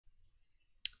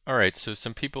Alright, so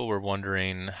some people were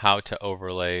wondering how to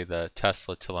overlay the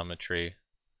Tesla telemetry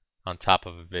on top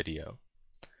of a video.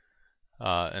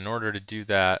 In order to do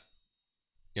that,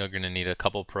 you're going to need a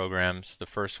couple programs. The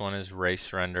first one is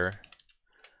Race Render.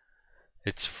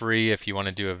 It's free if you want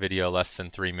to do a video less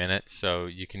than 3 minutes, so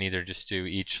you can either just do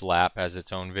each lap as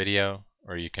its own video,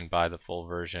 or you can buy the full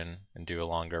version and do a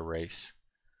longer race.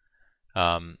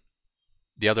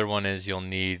 The other one is you'll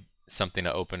need something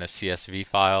to open a CSV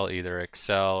file, either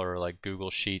Excel or like Google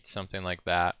Sheets, something like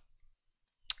that.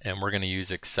 And we're going to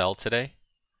use Excel today.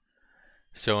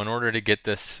 So in order to get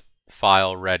this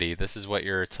file ready, this is what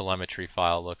your telemetry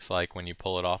file looks like when you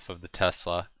pull it off of the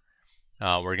Tesla.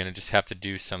 We're going to just have to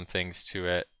do some things to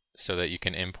it so that you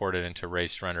can import it into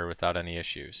Race Render without any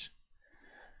issues.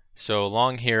 So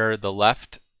along here, the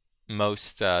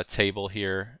leftmost table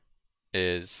here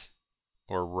is,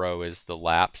 or row, is the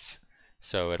laps.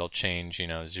 So it'll change,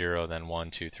 0, then 1,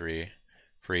 2, 3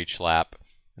 for each lap.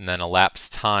 And then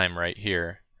elapsed time right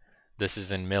here. This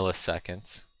is in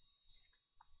milliseconds.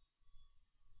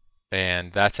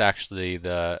 And that's actually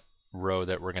the row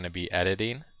that we're going to be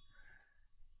editing.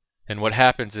 And what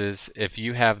happens is if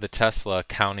you have the Tesla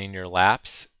counting your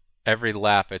laps, every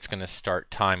lap it's going to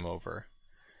start time over.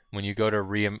 When you go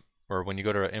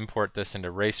to import this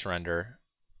into Race Render,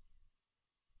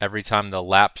 every time the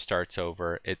lap starts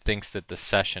over, it thinks that the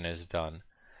session is done.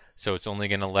 So it's only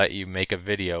going to let you make a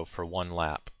video for one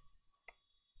lap.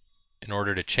 In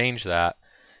order to change that,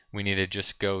 we need to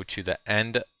just go to the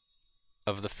end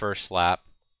of the first lap,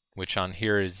 which on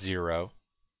here is 0,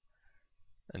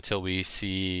 until we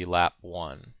see lap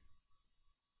 1.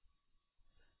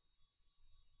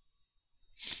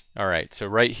 Alright, so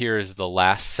right here is the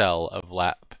last cell of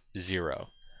lap 0.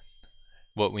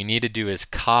 What we need to do is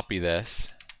copy this,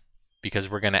 because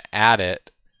we're going to add it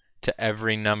to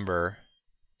every number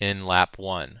in lap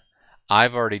 1.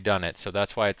 I've already done it, so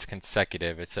that's why it's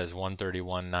consecutive. It says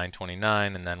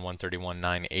 131,929 and then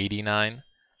 131,989.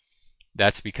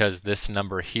 That's because this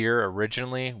number here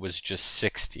originally was just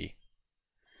 60.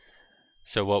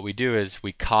 So what we do is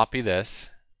we copy this.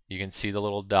 You can see the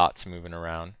little dots moving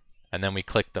around. And then we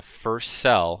click the first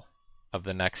cell of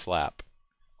the next lap.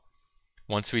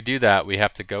 Once we do that, we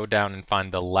have to go down and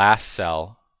find the last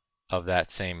cell of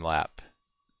that same lap.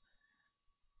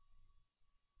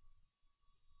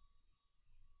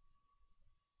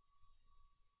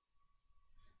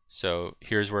 So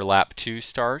here's where lap 2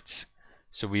 starts.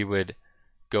 So we would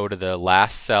go to the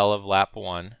last cell of lap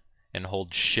 1 and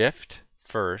hold Shift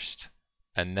first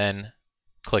and then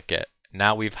click it.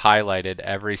 Now we've highlighted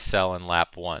every cell in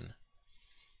lap 1.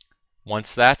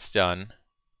 Once that's done,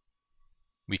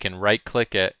 we can right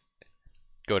click it,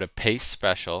 go to Paste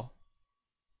Special,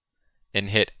 and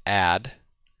hit Add,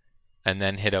 and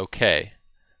then hit OK.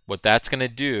 What that's going to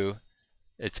do,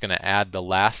 it's going to add the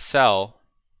last cell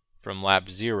from lap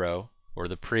 0, or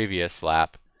the previous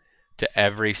lap, to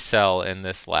every cell in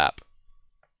this lap,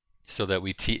 so that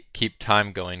we keep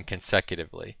time going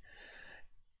consecutively.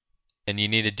 And you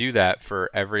need to do that for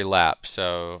every lap.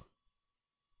 So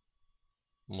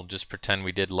we'll just pretend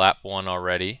we did lap 1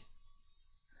 already.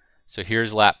 So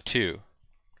here's lap 2.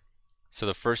 So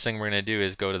the first thing we're going to do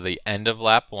is go to the end of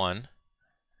lap 1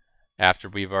 after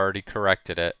we've already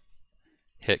corrected it,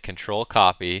 hit Control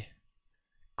Copy,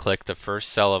 click the first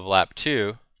cell of lap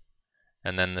 2,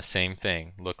 and then the same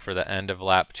thing. Look for the end of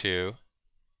lap 2,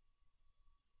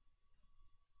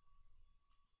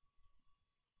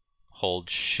 hold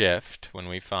Shift when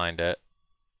we find it,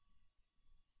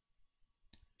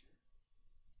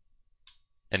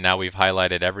 and now we've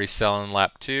highlighted every cell in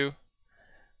lap 2,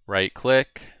 right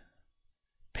click,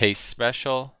 Paste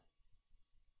Special,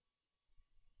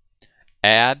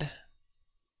 Add,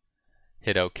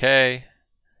 hit OK,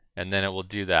 and then it will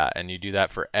do that. And you do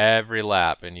that for every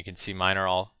lap, and you can see mine are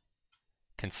all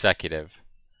consecutive.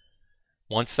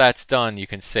 Once that's done, you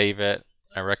can save it.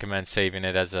 I recommend saving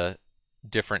it as a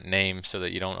different name so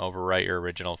that you don't overwrite your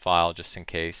original file, just in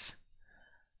case.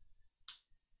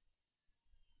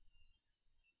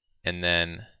 And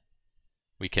then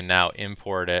we can now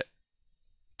import it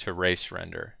to Race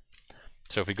Render.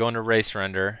 So if we go into Race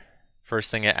Render, first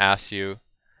thing it asks you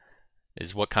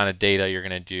is what kind of data you're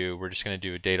going to do. We're just going to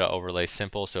do a data overlay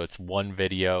simple, so it's one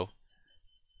video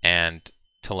and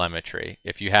telemetry.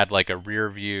 If you had like a rear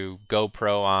view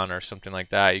GoPro on or something like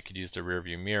that, you could use the rear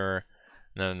view mirror,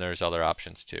 and then there's other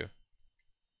options too.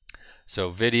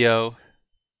 So video,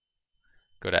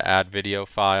 go to add video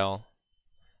file.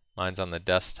 Mine's on the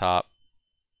desktop.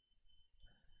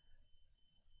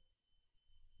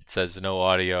 It says no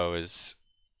audio is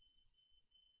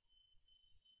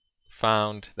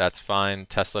found. That's fine.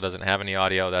 Tesla doesn't have any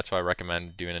audio. That's why I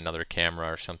recommend doing another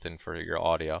camera or something for your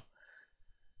audio.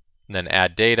 And then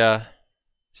add data.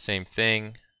 Same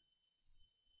thing.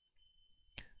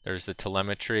 There's the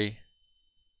telemetry.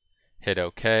 Hit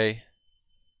OK.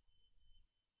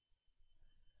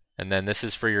 And then this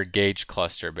is for your gauge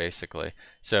cluster, basically.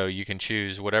 So you can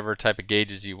choose whatever type of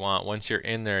gauges you want. Once you're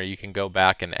in there, you can go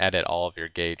back and edit all of your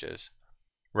gauges.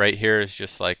 Right here is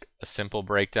just like a simple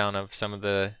breakdown of some of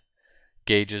the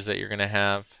gauges that you're going to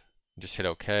have. Just hit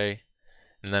OK.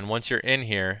 And then once you're in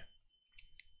here,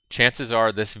 chances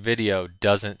are this video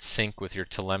doesn't sync with your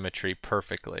telemetry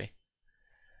perfectly.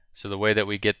 So the way that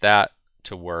we get that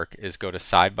to work is go to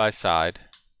side by side.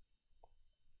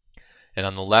 And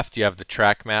on the left you have the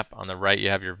track map, on the right you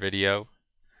have your video.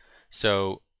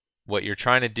 So what you're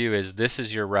trying to do is, this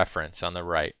is your reference on the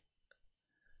right.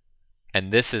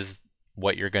 And this is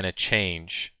what you're going to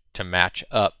change to match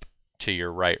up to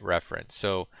your right reference.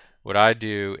 So what I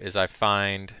do is I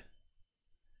find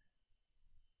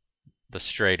the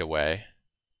straightaway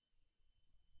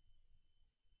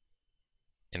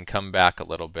and come back a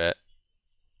little bit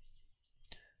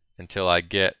until I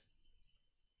get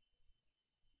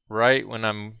right when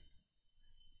I'm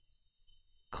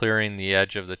clearing the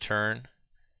edge of the turn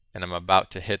and I'm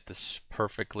about to hit this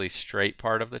perfectly straight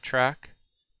part of the track.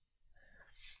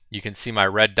 You can see my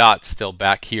red dot still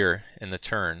back here in the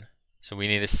turn, so we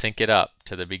need to sync it up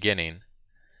to the beginning.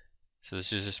 So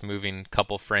this is just moving a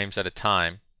couple frames at a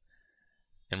time,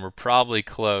 and we're probably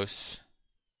close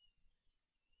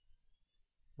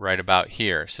right about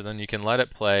here. So then you can let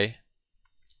it play.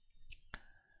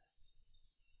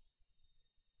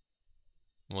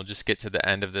 We'll just get to the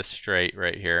end of this straight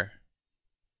right here.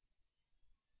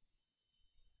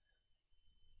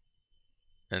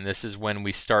 And this is when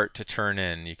we start to turn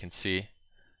in. You can see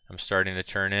I'm starting to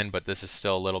turn in, but this is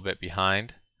still a little bit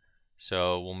behind.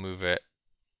 So we'll move it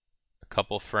a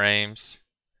couple frames.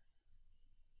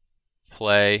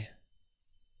 Play.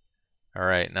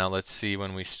 Alright, now let's see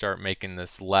when we start making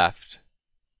this left.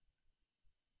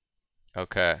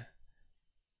 Okay.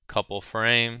 Couple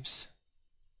frames.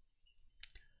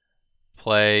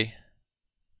 Play.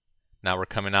 Now we're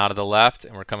coming out of the left,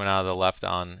 and we're coming out of the left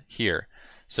on here.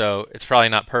 So it's probably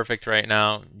not perfect right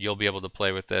now. You'll be able to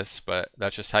play with this, but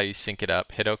that's just how you sync it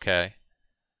up. Hit OK.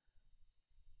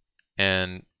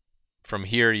 And from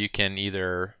here you can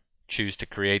either choose to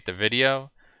create the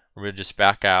video, or we'll just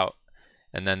back out.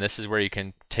 And then this is where you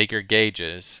can take your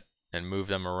gauges and move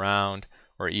them around,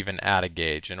 or even add a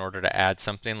gauge. In order to add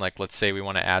something, like let's say we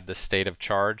want to add the state of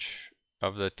charge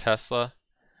of the Tesla,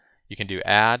 you can do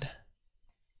add.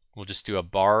 We'll just do a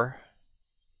bar.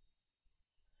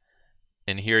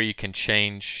 And here you can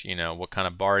change, what kind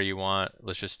of bar you want.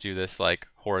 Let's just do this like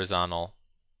horizontal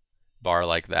bar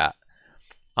like that.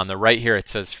 On the right here it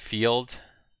says field.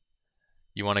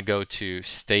 You want to go to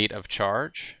state of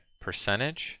charge,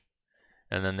 percentage,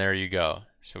 and then there you go.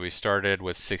 So we started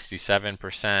with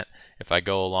 67%. If I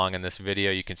go along in this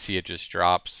video, you can see it just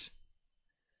drops.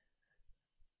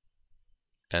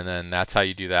 And then that's how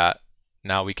you do that.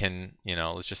 Now we can,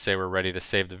 let's just say we're ready to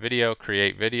save the video,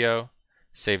 create video,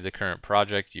 save the current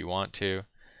project you want to.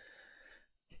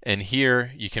 And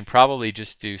here you can probably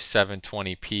just do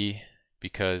 720p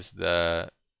because the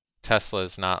Tesla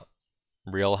is not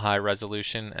real high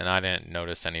resolution, and I didn't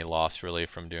notice any loss really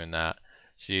from doing that.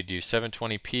 So you do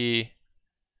 720p.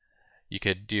 You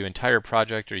could do entire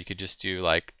project, or you could just do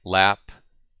like lap.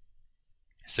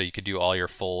 So you could do all your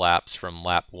full laps from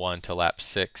lap 1 to lap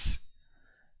 6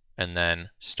 and then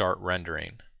start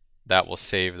rendering. That will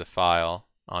save the file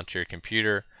onto your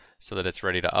computer so that it's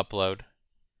ready to upload,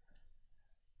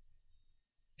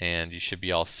 and you should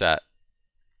be all set.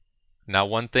 Now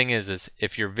one thing is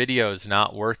if your video is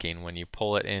not working when you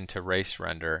pull it into race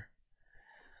render,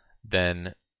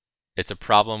 then it's a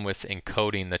problem with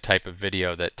encoding the type of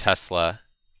video that Tesla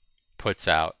puts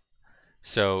out.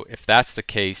 So if that's the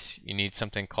case, you need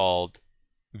something called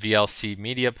VLC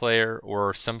media player,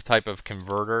 or some type of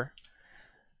converter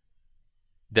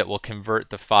that will convert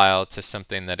the file to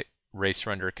something that race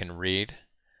render can read.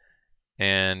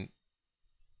 And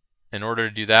in order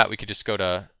to do that, we could just go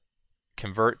to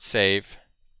convert, save,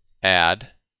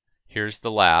 add. Here's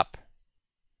the lap,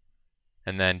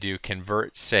 and then do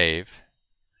convert, save.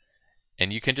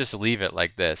 And you can just leave it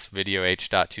like this, video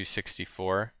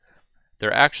H.264.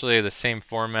 They're actually the same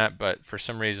format, but for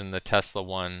some reason the Tesla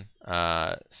one,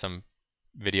 some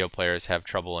video players have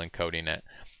trouble encoding it.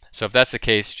 So if that's the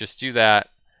case, just do that.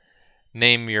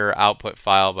 Name your output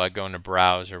file by going to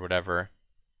browse or whatever,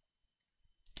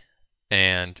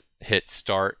 and hit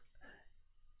start.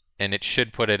 And it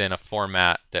should put it in a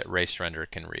format that race render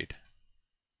can read.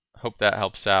 hope that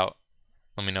helps out.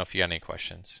 Let me know if you got any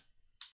questions.